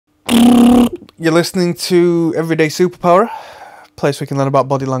You're listening to Everyday Superpower, a place where we can learn about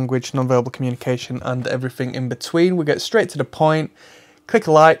body language, nonverbal communication, and everything in between. We get straight to the point. Click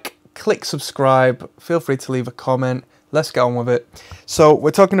like, click subscribe, feel free to leave a comment. Let's get on with it. So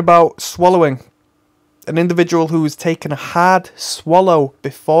we're talking about swallowing. An individual who has taken a hard swallow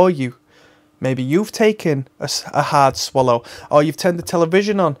before you. Maybe you've taken a hard swallow, or you've turned the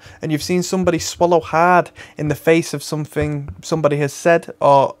television on and you've seen somebody swallow hard in the face of something somebody has said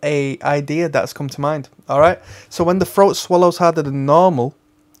or a idea that's come to mind. Alright? So when the throat swallows harder than normal,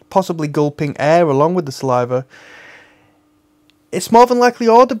 possibly gulping air along with the saliva, it's more than likely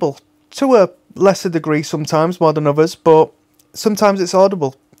audible. To a lesser degree sometimes, more than others, but sometimes it's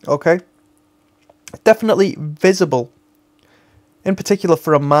audible. Okay? Definitely visible. In particular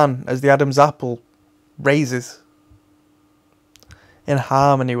for a man, as the Adam's apple raises in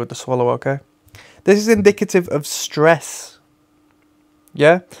harmony with the swallow, okay? This is indicative of stress.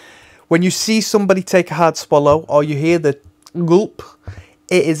 Yeah? When you see somebody take a hard swallow or you hear the gulp,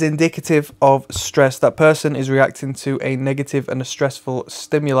 it is indicative of stress. That person is reacting to a negative and a stressful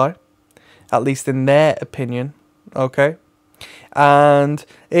stimuli, at least in their opinion, okay? And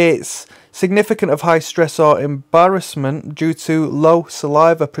it's significant of high stress or embarrassment due to low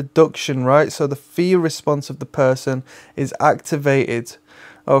saliva production, right? So the fear response of the person is activated,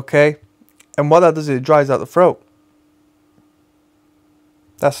 okay? And what that does is it dries out the throat.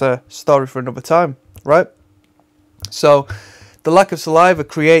 That's a story for another time, right? So the lack of saliva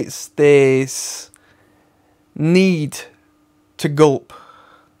creates this need to gulp.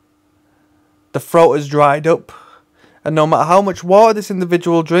 The throat is dried up. And no matter how much water this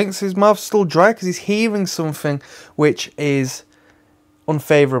individual drinks, his mouth's still dry because he's hearing something which is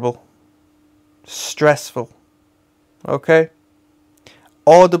unfavourable, stressful. Okay?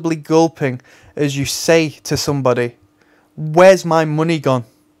 Audibly gulping as you say to somebody, "Where's my money gone?"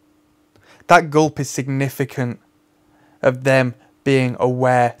 That gulp is significant of them being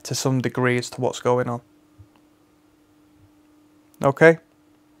aware to some degree as to what's going on. Okay?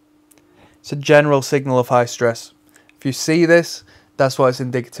 It's a general signal of high stress. If you see this, that's what it's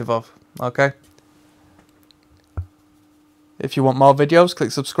indicative of, okay? If you want more videos,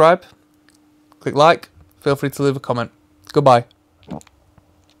 click subscribe, click like, feel free to leave a comment. Goodbye.